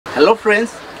Hello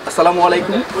friends, আসসালামু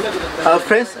আলাইকুম।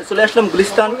 Friends, চলে আসলাম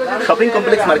গুলিস্তান শপিং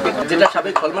কমপ্লেক্স মার্কেট, যেটা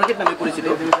সাবেক হল মার্কেট নামে পরিচিত।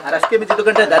 আর আজকে আমি যে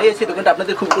দোকানটা দাঁড়িয়েছি, দোকানটা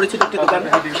আপনাদের খুব পরিচিত একটি দোকান,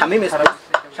 শামিম এক্সপ্রেস।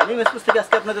 শামিম এক্সপ্রেস থেকে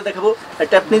আজকে আপনাদের দেখাবো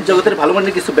ট্যাপনিস জগতের ভালো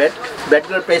মানের কিছু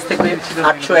ব্যাটগুলোর প্রাইস থাকবে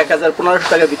 800, 1000, 1500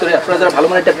 টাকার ভিতরে। আপনারা যারা ভালো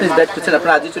মানের ট্যাপনিস ব্যাট খুঁজছেন,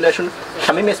 আপনারা আজই চলে আসুন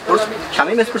শামিম এক্সপ্রেস।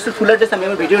 শামিম এক্সপ্রেসের ফুল অ্যাড্রেস আমি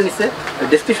আমার ভিডিও নিচে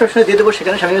ডেসক্রিপশনে দিয়ে দেবো,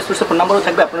 সেখানে শামিম এক্সপ্রেসের ফোন নাম্বারও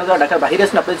থাকবে। আপনারা যারা ঢাকার বাইরে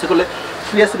আছেন, আপনাদের করলে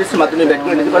ক্লিয়ার সার্ভিসের মাধ্যমে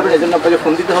ব্যাটগুলো নিতে পারবেন। এই জন্য আপনাকে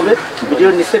ফোন দিতে হবে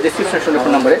ভিডিওর নিচে ডেসক্রিপশনে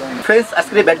ফোন নাম্বারে। ফ্রেন্ডস,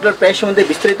 আজকের এই ব্যাটগুলোর প্রাইস সম্বন্ধে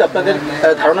বিস্তারিত আপনাদের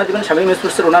ধারণা দেবেন শামিম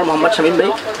এক্সপ্রেসের ওনার মোহাম্মদ শামিম ভাই।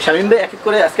 শামিম ভাই এক এক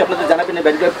করে আজকে আপনাদের জানাবেন এই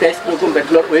ব্যাটগুলোর প্রাইস কীরকম,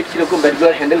 ব্যাটগুলোর ওয়েট কীরকম,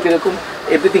 ব্যাটগুলোর হ্যান্ডেল কীরকম,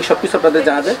 এভরিথিং সব কিছু আপনাদের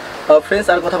জানাবে। ফ্রেন্ডস,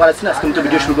 আর কথা বাড়াচ্ছি না, আজকে কিন্তু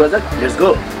ভিডিও শুরু করা যাক। Let's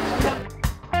go.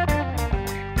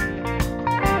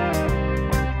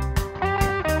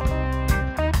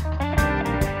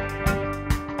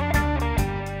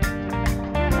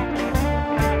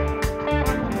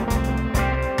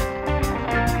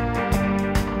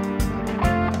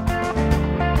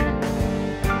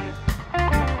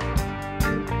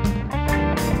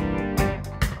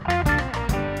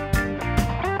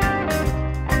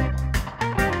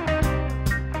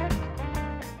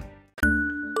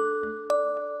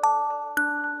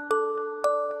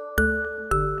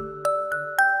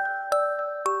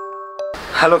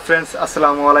 হ্যালো ফ্রেন্ডস,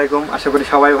 আসসালামু আলাইকুম। আশা করি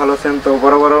সবাই ভালো আছেন। তো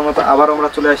বরাবরের মতো আবার আমরা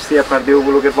চলে আসছি আপনার দিপু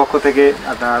ব্লগের পক্ষ থেকে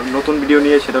আপনার নতুন ভিডিও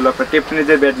নিয়ে, সেটা হলো আপনার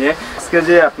টেপনিজের ব্যাট নিয়ে। আজকে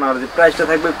যে আপনার যে প্রাইসটা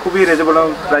থাকবে খুবই রিজনেবল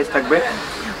প্রাইস থাকবে।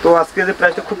 তো আজকে যে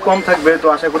প্রাইসটা খুব কম থাকবে, তো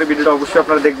আশা করি ভিডিওটা অবশ্যই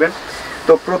আপনারা দেখবেন।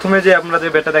 তো প্রথমে যে আমরা যে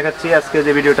ব্যাটটা দেখাচ্ছি আজকে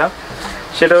যে ভিডিওটা,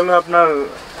 সেটা হলো আপনার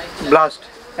ব্লাস্ট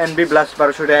এনবি ব্লাস্ট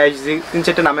 1200 আইজি,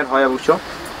 3-4টে নামের হয় অবশ্য।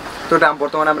 তো এটা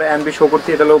বর্তমানে আমরা এনবি শো করছি।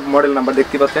 এটা হলো মডেল নাম্বার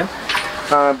দেখতে পাচ্ছেন,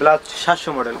 ব্লাস্ট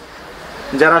 700 মডেল।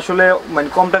 যারা আসলে মানে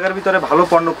কম টাকার ভিতরে ভালো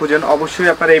পণ্য খুঁজেন, অবশ্যই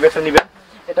আপনারা এই ব্যাটটা নেবেন।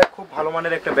 এটা খুব ভালো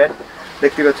মানের একটা ব্যাট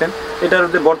দেখতে পাচ্ছেন।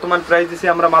 এটার যে বর্তমান প্রাইস দিচ্ছি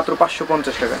আমরা মাত্র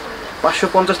 550 টাকা।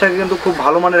 550 টাকা কিন্তু খুব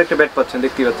ভালো মানের একটা ব্যাট পাচ্ছেন,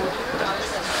 দেখতে পাচ্ছেন।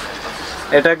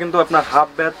 এটা কিন্তু আপনার হাফ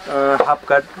ব্যাট, হাফ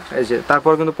কাট, এই যে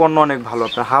তারপর কিন্তু পণ্য অনেক ভালো।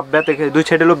 আপনার হাফ ব্যাট, দুই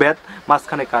সাইড হলো ব্যাট,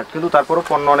 মাঝখানে কাট, কিন্তু তারপরও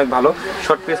পণ্য অনেক ভালো।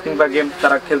 শর্ট পেস কিংবা গেম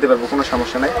তারা খেলতে পারবো, কোনো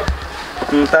সমস্যা নাই।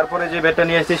 তারপরে যে ব্যাটটা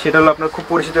নিয়ে আসছি সেটা হলো আপনার খুব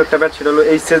পরিচিত একটা ব্যাট, সেটা হলো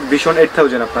এইচএস ভিশন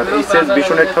 8000। আপনার এইচএস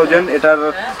ভিশন 8000, এটার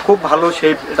খুব ভালো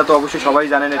শেপ, এটা তো অবশ্যই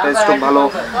সবাই জানেন। এটা স্টোক ভালো,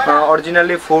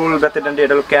 অরিজিনালি ফুল ব্যাটের ডান্ডি,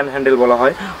 এটা হলো ক্যান হ্যান্ডেল বলা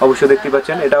হয়, অবশ্যই দেখতে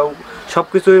পাচ্ছেন। এটাও সব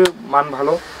কিছুই মান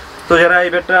ভালো। তো যারা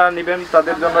এই ব্যাটটা নেবেন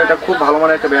তাদের জন্য এটা খুব ভালো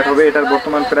মানের একটা ব্যাট হবে। এটার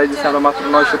বর্তমান প্রাইস দিচ্ছে আমরা মাত্র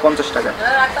 950 টাকা।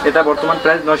 এটা বর্তমান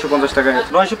প্রাইস 950 টাকা।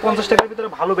 950 টাকার ভিতরে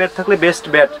ভালো ব্যাট থাকলে, বেস্ট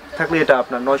ব্যাট থাকলে এটা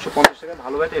আপনার 950 টাকা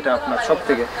ভালো ব্যাট, এটা আপনার সব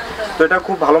থেকে। তো এটা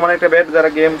খুব ভালো মানের একটা ব্যাট, যারা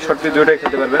গেম শর্ট পিচ দুটোই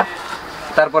খেলতে পারবে।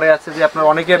 তারপরে আছে যে আপনার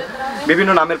অনেকের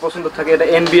বিভিন্ন নামের পছন্দ থাকে। এটা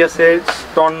এনবি আছে,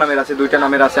 টন নামের আছে, দুইটা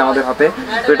নামের আছে আমাদের হাতে।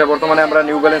 তো এটা বর্তমানে আমরা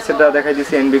নিউ ব্যালেন্সেরটা দেখাই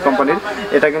দিচ্ছি এনবি কোম্পানির।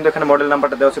 এটা কিন্তু এখানে মডেল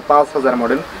নাম্বারটা দেওয়া হচ্ছে 5000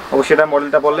 মডেল। অবশ্যই এটা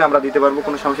মডেলটা বললে আমরা দিতে পারবো,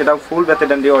 কোনো সমস্যা। এটাও ফুল ব্যাটের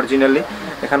ডান্ডি অরিজিনালি,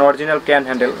 এখানে অরিজিনাল ক্যান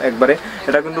হ্যান্ডেল একবারে।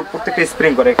 এটা কিন্তু প্রত্যেকটা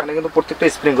স্প্রিং করে, এখানে কিন্তু প্রত্যেকটা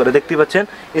স্প্রিং করে, দেখতে পাচ্ছেন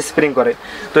স্প্রিং করে।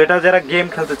 তো এটা যারা গেম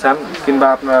খেলতে চান কিংবা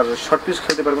আপনার শর্ট পিচ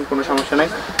খেলতে পারবেন, কোনো সমস্যা নাই।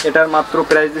 এটার মাত্র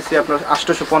প্রাইস দিচ্ছি আপনার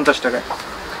 850 টাকায়।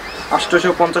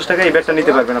 850 টাকা এই ব্যাটটা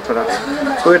নিতে পারবেন আপনারা।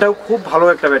 তো এটাও খুব ভালো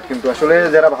একটা ব্যাট, কিন্তু আসলে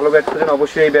যারা ভালো ব্যাট খুঁজেন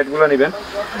অবশ্যই এই ব্যাটগুলো নেবেন।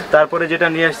 তারপরে যেটা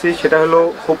নিয়ে আসছি সেটা হলো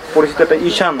খুব পরিচিত একটা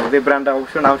ঈশান, যে ব্র্যান্ডটা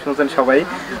অবশ্যই নাম শুনছেন সবাই।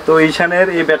 তো ঈশানের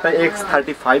এই ব্যাটটা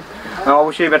X35,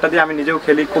 অবশ্যই এই ব্যাটটা দিয়ে আমি নিজেও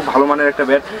খেলি, খুব ভালো মানের একটা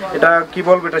ব্যাট। এটা কি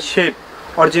বলবো, এটা শেপ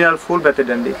অরিজিনাল ফুল ব্যাটের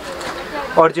ডান্ডি,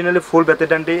 অরিজিনালি ফুল ব্যাটের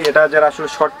ডান্ডি। এটা যারা আসলে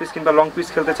শর্ট পিস কিংবা লং পিস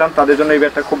খেলতে চান তাদের জন্য এই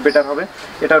ব্যাটটা খুব বেটার হবে।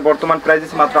 এটার বর্তমান প্রাইস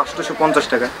আছে মাত্র 850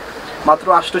 টাকা, মাত্র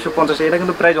 850 টাকা। এটা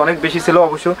কিন্তু প্রাইস অনেক বেশি ছিল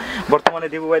অবশ্য, বর্তমানে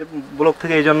দিপু ভাইয়ের ব্লগ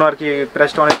থেকে এই জন্য আর কি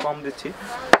প্রাইসটা অনেক কম দিচ্ছি।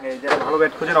 যারা ভালো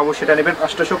ব্যাট খুঁজেন অবশ্যই এটা নেবেন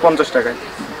 850 টাকায়।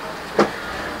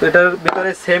 তো এটার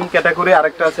ভিতরে সেম ক্যাটাগরি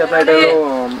আরেকটা আছে আপনার, এটা হলো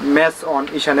ম্যাচ অন,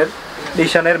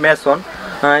 ঈশানের ম্যাচ অন।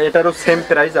 এটারও সেম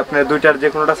প্রাইস, আপনার দুইটার যে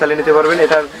কোনোটা চালিয়ে নিতে পারবেন।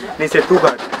 এটার নিচে টু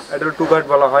গার্ড, এটা টু গার্ড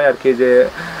বলা হয় আর কি, যে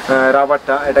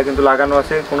রাবারটা এটা কিন্তু লাগানো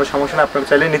আছে, কোনো সমস্যা না, আপনারা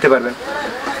চাইলে নিতে পারবেন।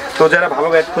 তো যারা ভালো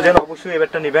ব্যাট খুঁজেন অবশ্যই এই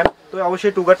ব্যাটটা নেবেন। তো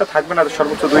অবশ্যই টু গার্ডটা থাকবে না,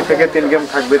 সর্বোচ্চ 2 থেকে 3 গেম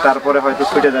থাকবে, তারপরে হয়তো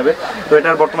ছুটে যাবে। তো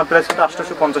এটার বর্তমান প্রাইস কিন্তু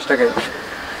 850 টাকায়।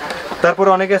 তারপরে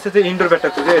অনেকে আছে যে ইনডোর ব্যাটটা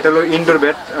খুঁজে, এটা হলো ইনডোর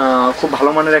ব্যাট, খুব ভালো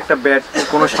মানের একটা ব্যাট,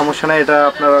 কোনো সমস্যা নাই। এটা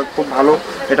আপনারা খুব ভালো,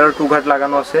 এটারও টু গার্ড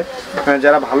লাগানো আছে।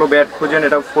 যারা ভালো ব্যাট খুঁজেন,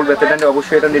 এটা ফুল ব্যাটের ডান্ডি,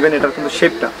 অবশ্যই এটা নেবেন। এটার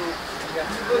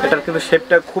কিন্তু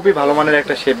শেপটা খুবই ভালো মানের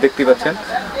একটা শেপ, দেখতে পাচ্ছেন।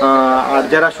 আর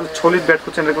যারা সলিড ব্যাট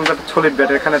খুঁজছেন, এরকম একটা সলিড ব্যাট,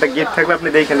 এখানে একটা গেট থাকবে, আপনি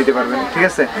দেখে নিতে পারবেন, ঠিক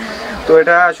আছে। তো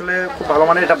এটা আসলে খুব ভালো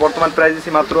মানের। এটা বর্তমান প্রাইস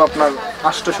দিচ্ছি মাত্র আপনার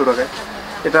 800 টাকায়।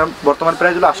 এটা বর্তমান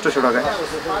প্রাইস হলো 800 টাকায়।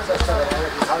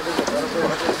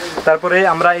 তারপরে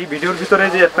আমরা এই ভিডিওর ভিতরে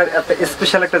যে একটা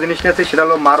স্পেশাল একটা জিনিস নিয়ে আছি, সেটা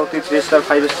হলো মারুতি 3 স্টার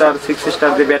 5 স্টার 6 স্টার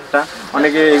যে ব্যাটটা,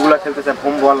 অনেকে এগুলো খেলতে চায়,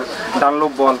 হোম বল,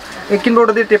 ডানলোপ বল, কিন্তু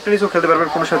ওটা দিয়ে টেপ টেনিসও খেলতে পারবেন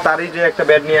কোনো সময়। তারই যে একটা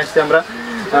ব্যাট নিয়ে আসছি আমরা,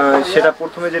 সেটা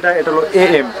প্রথমে যেটা, এটা হলো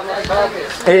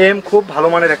এএম খুব ভালো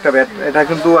মানের একটা ব্যাট। এটা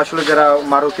কিন্তু আসলে যারা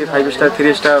মারুতি 5 স্টার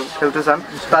 3 স্টার খেলতে চান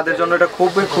তাদের জন্য এটা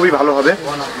খুবই ভালো হবে।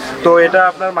 তো এটা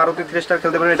আপনার মারুতি 3 স্টার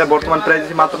খেলতে পারেন। এটা বর্তমান প্রাইস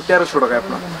মাত্র 1300 টাকায়,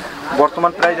 আপনার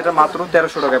বর্তমান প্রাইস এটা মাত্র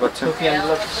 1300 টাকায় পাচ্ছেন।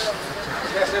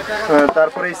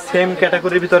 তারপরে সেম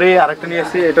ক্যাটাগরির ভিতরে আরেকটা নিয়ে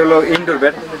আসছি, এটা হলো ইনডোর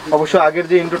ব্যাট। অবশ্য আগের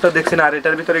যে ইনডোরটা দেখছেন আর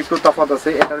এটার ভিতরে একটু তফাৎ আছে।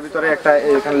 এটার ভিতরে একটা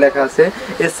এখানে লেখা আছে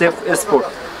SF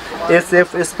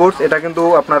স্পোর্টস। এটা কিন্তু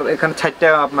আপনার এখানে 6টা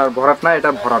আপনার ভরাট না, এটা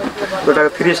ভরাট। তো এটা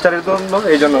 3 স্টারের জন্য,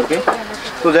 এই জন্য আর কি।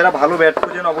 তো যারা ভালো ব্যাট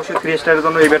খুঁজেন অবশ্যই 3 স্টারের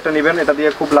জন্য এই ব্যাটটা নেবেন। এটা দিয়ে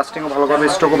খুব লাস্টিংও ভালো হবে,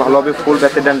 স্ট্রোকও ভালো হবে, ফুল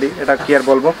ব্যাটের ডান্ডি, এটা কি আর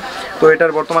বলবো। তো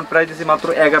এটার বর্তমান প্রাইস দিচ্ছি মাত্র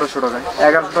 1100 টাকায়।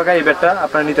 1100 টাকায় এই ব্যাটটা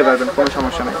আপনারা নিতে পারবেন, কোনো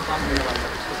সমস্যা নেই।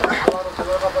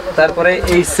 তারপরে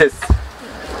এইচএস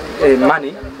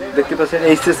মানি দেখতে পাচ্ছেন,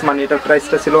 এইচএস মানি, এটার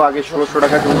প্রাইসটা ছিল আগে 1600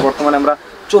 টাকা, কিন্তু বর্তমানে আমরা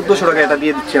 1400 টাকা এটা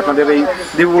দিয়ে দিচ্ছি আপনাদের এই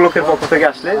দিপু ব্লকের পক্ষ থেকে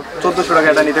আসলে 1400 টাকা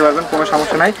এটা নিতে পারবেন, কোনো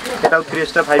সমস্যা নাই। এটাও 3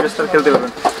 স্টার 5 স্টার খেলতে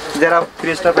পারবেন। যারা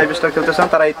 3 স্টার 5 স্টার খেলতে চান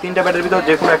তারা এই 3টা ব্যাটের ভিতর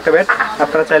যে কোনো একটা ব্যাট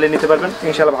আপনারা চাইলে নিতে পারবেন,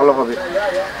 ইনশাআল্লাহ ভালো হবে।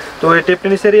 তো এই টেপ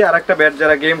টেনিসেরই আর একটা ব্যাট,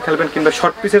 যারা গেম খেলবেন কিংবা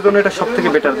শর্ট পিসের জন্য এটা সব থেকে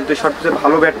বেটার। যদি শর্ট পিসের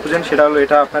ভালো ব্যাট খুঁজেন সেটা হলো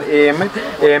এটা আপনার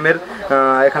এএম এর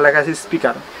এখানে লেখা আছে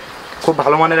স্পিকার, খুব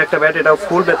ভালো মানের একটা ব্যাট। এটা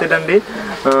ফুল ব্যাটে ডান্ডি।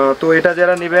 তো এটা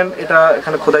যারা নেবেন, এটা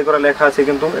এখানে খোদাই করা লেখা আছে,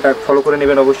 কিন্তু এটা ফলো করে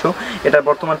নেবেন অবশ্য। এটা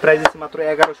বর্তমান প্রাইস আছে মাত্র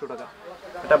 1100 টাকা।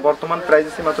 এটা বর্তমান প্রাইস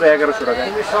আছে মাত্র 1100 টাকা।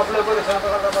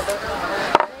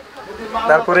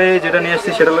 তারপরে যেটা নিয়ে আসছি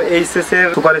সেটা হলো এইচএস এর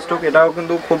সুপার স্টক। এটাও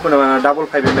কিন্তু খুব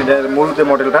 55mm এর মূল যে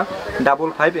মডেলটা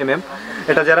 55mm।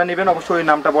 এটা যারা নেবেন অবশ্যই ওই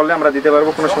নামটা বললে আমরা দিতে পারবো,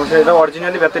 কোনো সমস্যা নেই। এটা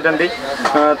অরিজিনালি ব্যাটে ডান্ডি।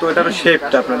 তো এটার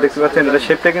শেপটা আপনারা দেখতে পাচ্ছেন, এটা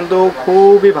শেপটা কিন্তু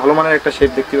খুবই ভালো মানের একটা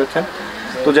শেপ দেখতে পাচ্ছেন।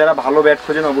 তো যারা ভালো ব্যাট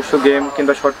খোঁজেন অবশ্যই গেম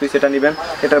কিংবা শর্ট পিস এটা নেবেন।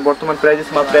 এটার বর্তমান প্রাইস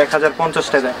মাত্র 1050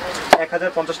 টাকা।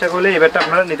 1050 টাকা হলে এই ব্যাটটা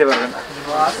আপনারা নিতে পারবেন।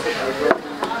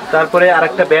 তারপরে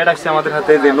আরেকটা ব্যাট আসছে আমাদের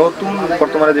হাতে, যে নতুন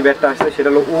বর্তমানে যে ব্যাটটা আসছে সেটা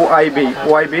হলো ওআইবি।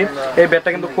 এই ব্যাটটা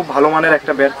কিন্তু খুব ভালো মানের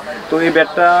একটা ব্যাট। তো এই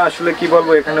ব্যাটটা আসলে কি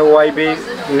বলবো, এখানে ওআইবি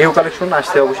নিউ কালেকশন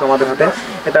আসছে অবশ্য আমাদের হাতে।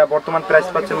 এটা বর্তমান প্রাইস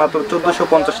পাচ্ছে মাত্র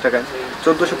 1450 টাকায়।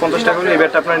 1450 টাকা হলে এই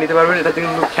ব্যাটটা আপনারা নিতে পারবেন। এটা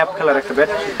কিন্তু খ্যাপ খেলার একটা ব্যাট,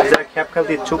 যারা খ্যাপ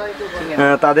খেলতে ইচ্ছুক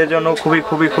তাদের জন্য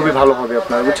খুবই ভালো হবে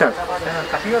আপনারা, বুঝছেন।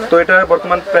 তো এটার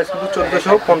বর্তমান প্রাইস কিন্তু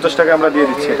 1450 টাকা আমরা দিয়ে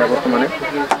দিচ্ছি এটা বর্তমানে।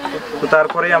 তো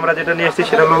তারপরে আমরা যেটা নিয়ে এসেছি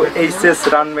সেটা হলো এইচএস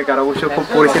রাউন্ড মেকার। অবশ্যই খুব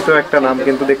পরিচিত একটা নাম,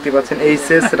 কিন্তু দেখতে পাচ্ছেন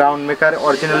HS round maker.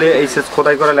 Originally HS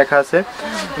খোদাই করে লেখা আছে।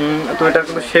 তো এটার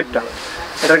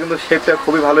কিন্তু শেপটা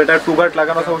খুবই ভালো। এটা টুগার্ট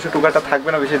লাগানো আছে, অবশ্যই টুগারটা থাকবে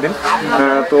না বেশি দিন।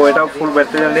 তো এটাও ফুল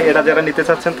ব্যাটারি ডান্ডি। এটা যারা নিতে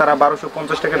চাচ্ছেন তারা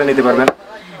 1250 টাকা নিতে পারবেন।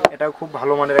 এটাও খুব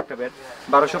ভালো মানের একটা ব্যাট,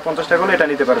 1250 টাকা হলে এটা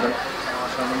নিতে পারবেন।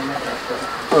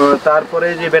 তারপরে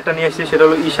যে ব্যাটটা নিয়ে এসেছি সেটা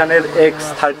হলো ঈশানের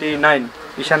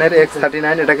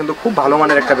X39। এটা কিন্তু খুব ভালো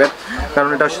মানের একটা ব্যাট, কারণ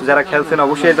এটা যারা খেলছেন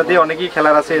অবশ্যই এটা দিয়ে অনেকেই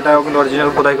খেলার আছে। এটাও কিন্তু অরিজিনাল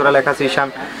খোদাই করা লেখা আছে ঈশান।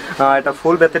 এটা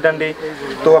ফুল ব্যাটে ডান্ডি।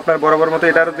 তো আপনার বরাবর মতো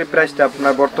এটার যে প্রাইসটা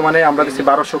আপনার বর্তমানে আমরা দিচ্ছি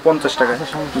 1250 টাকায়।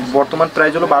 বর্তমান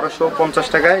প্রাইস হলো 1250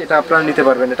 টাকায়। এটা আপনারা নিতে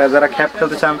পারবেন। এটা যারা খ্যাপ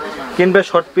খেলতে চান কিংবা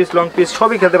শর্ট পিস লং পিস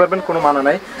সবই খেলতে পারবেন, কোনো মানা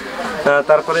নাই।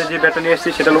 তারপরে যে ব্যাটটা নিয়ে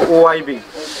এসেছি সেটা হলো ওআইবি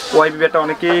ব্যাটটা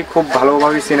অনেকেই খুব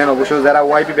ভালোভাবে চেনেন অবশ্য। যারা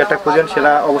ওআইবি ব্যাটটা খোঁজেন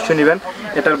সেটা অবশ্যই নেবেন।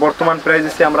 এটার বর্তমান প্রাইস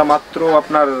আছে আমরা মাত্র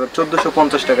আপনার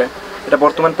 1450 টাকায়। এটা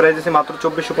বর্তমান প্রাইস আছে মাত্র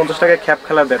 2450 টাকায়। খ্যাপ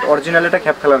খেলার ব্যাট, অরিজিনাল এটা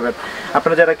খ্যাপ খেলার ব্যাট।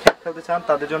 আপনারা যারা খ্যাপ খেলতে চান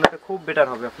তাদের জন্য এটা খুব বেটার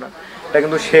হবে আপনার। এটা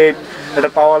কিন্তু শেপ, এটা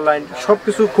পাওয়ার লাইন সব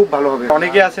কিছু খুব ভালো হবে।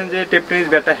 অনেকে আছেন যে টেপ টেনিস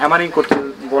ব্যাটটা হ্যামারিং করতে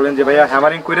বলেন, যে ভাইয়া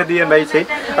হ্যামারিং করে দিয়ে ভাই। সেই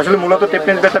আসলে মূলত টেপ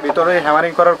টেনিস ব্যাটটা ভিতরে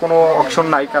হ্যামারিং করার কোনো অপশন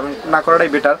নাই, কারণ না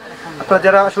করাটাই বেটার। আপনারা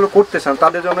যারা আসলে করতে চান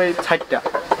তাদের জন্য এই সাইডটা,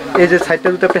 এই যে সাইডটা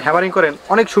যদি আপনি হ্যামারিং করেন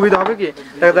অনেক সুবিধা হবে। কি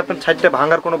দেখা যায় আপনার সাইডটা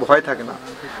ভাঙার কোনো ভয় থাকে না।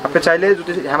 আপনি চাইলে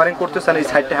যদি হ্যামারিং করতে চান এই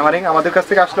সাইডটা হ্যামারিং আমাদের কাছ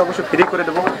থেকে আসলে অবশ্যই ফ্রি করে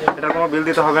দেবো, এটার কোনো বিল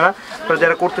দিতে হবে না। আপনারা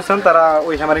যারা করতে চান তারা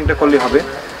ওই হ্যামারিংটা করলেই হবে।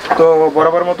 তো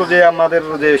বরাবর মতো যে আমাদের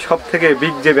যে সব থেকে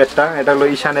বিগ যে ব্যাটটা এটা হলো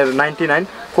ঈশানের 99।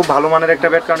 খুব ভালো মানের একটা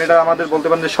ব্যাট, কারণ এটা আমাদের বলতে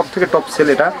পারেন যে সব থেকে টপ সেল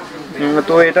এটা।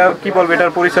 তো এটা কি বলবো,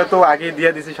 এটার পরিচয় তো আগেই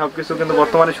দিয়ে দিয়েছি সব কিছু, কিন্তু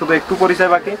বর্তমানে শুধু একটু পরিচয়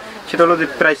বাকি। সেটা হলো যে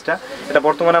প্রাইসটা, এটা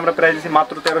বর্তমানে আমরা প্রাইস দিচ্ছি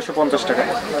মাত্র 1350 টাকা।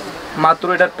 মাত্র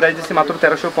এটার প্রাইস দিচ্ছি মাত্র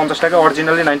 1350 টাকা।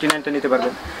 অরিজিনালি 99টা নিতে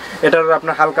পারবেন। এটার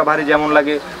আপনার হালকা ভারী যেমন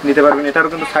লাগে নিতে পারবেন। এটারও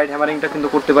কিন্তু সাইড হ্যামারিংটা কিন্তু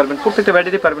করতে পারবেন, প্রত্যেকটা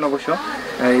ব্যাটারি পারবেন অবশ্য।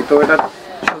 তো এটা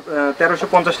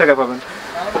 1350 টাকা পাবেন।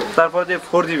 তারপর যে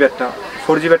 4G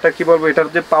ব্যাটটা কি বলবো, এটার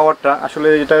যে পাওয়ারটা আসলে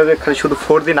এটা খালি শুধু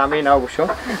 4G নামেই না অবশ্য,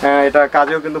 এটা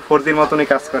কাজেও কিন্তু 4Gর মতনই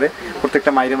কাজ করে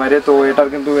প্রত্যেকটা মাইরে। তো এটার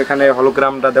কিন্তু এখানে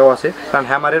হলোগ্রামটা দেওয়া আছে, কারণ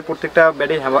হ্যামারের প্রত্যেকটা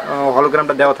ব্যাটে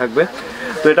হলোগ্রামটা দেওয়া থাকবে।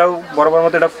 তো এটাও বরাবর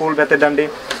মতো এটা ফুল ব্যাটের ডান্ডি।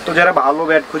 তো যারা ভালো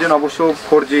ব্যাট খুঁজেন অবশ্য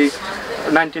 4G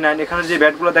 99 এখানে যে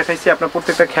ব্যাটগুলো দেখাইছি আপনার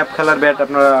প্রত্যেকটা খ্যাপ খেলার ব্যাট,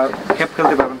 আপনারা খ্যাপ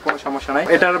খেলতে পারবেন, কোনো সমস্যা নাই।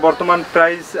 এটার বর্তমান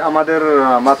প্রাইস আমাদের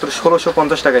মাত্র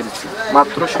 1650 টাকায় দিচ্ছি,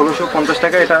 মাত্র 1650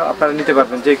 টাকা। এটা আপনারা নিতে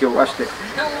পারবেন যে কেউ আসলে।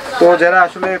 তো যারা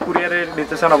আসলে কুরিয়ারে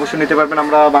নিতে চান অবশ্যই নিতে পারবেন।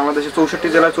 আমরা বাংলাদেশে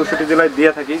 64 জেলায়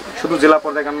দিয়ে থাকি, শুধু জেলা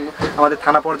পর্যায়ে, কারণ আমাদের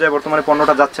থানা পর্যায়ে বর্তমানে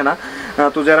পণ্যটা যাচ্ছে না।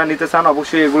 তো যারা নিতে চান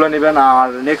অবশ্যই এগুলো নেবেন। আর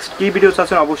নেক্সট কী ভিডিও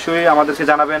চাচ্ছেন অবশ্যই আমাদেরকে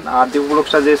জানাবেন। আর যে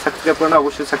উপলক্ষটা যে সাবস্ক্রাইব করেন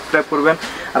অবশ্যই সাবস্ক্রাইব করবেন।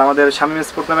 আর আমাদের শামিম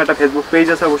স্পোর্ট নামে একটা ফেসবুক পেজ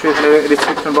আছে, অবশ্যই এখানে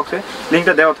ডিসক্রিপশন বক্সে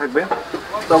লিঙ্কটা দেওয়া থাকবে।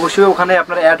 তো অবশ্যই ওখানে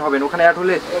আপনারা অ্যাড হবেন। ওখানে অ্যাড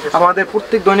হলে আমাদের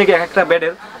প্রত্যেক দৈনিক এক একটা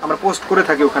ব্যাডের আমরা পোস্ট করে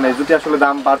থাকি ওখানে, যদি আসলে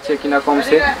দাম বাড়ছে কিনা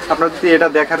কমছে, আপনারা যদি এটা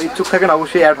দেখার ইচ্ছুক থাকেন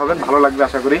অবশ্যই অ্যাড হবেন, ভালো লাগবে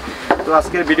আশা করি। তো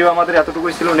আজকের ভিডিও আমাদের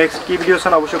এতটুকুই ছিল। নেক্সট কী ভিডিও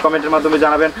চান অবশ্যই কমেন্টের মাধ্যমে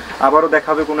জানাবেন। আবারও দেখা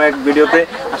হবে কোনো এক ভিডিওতে।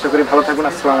 আশা করি ভালো থাকবেন।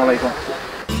 আসসালামু আলাইকুম।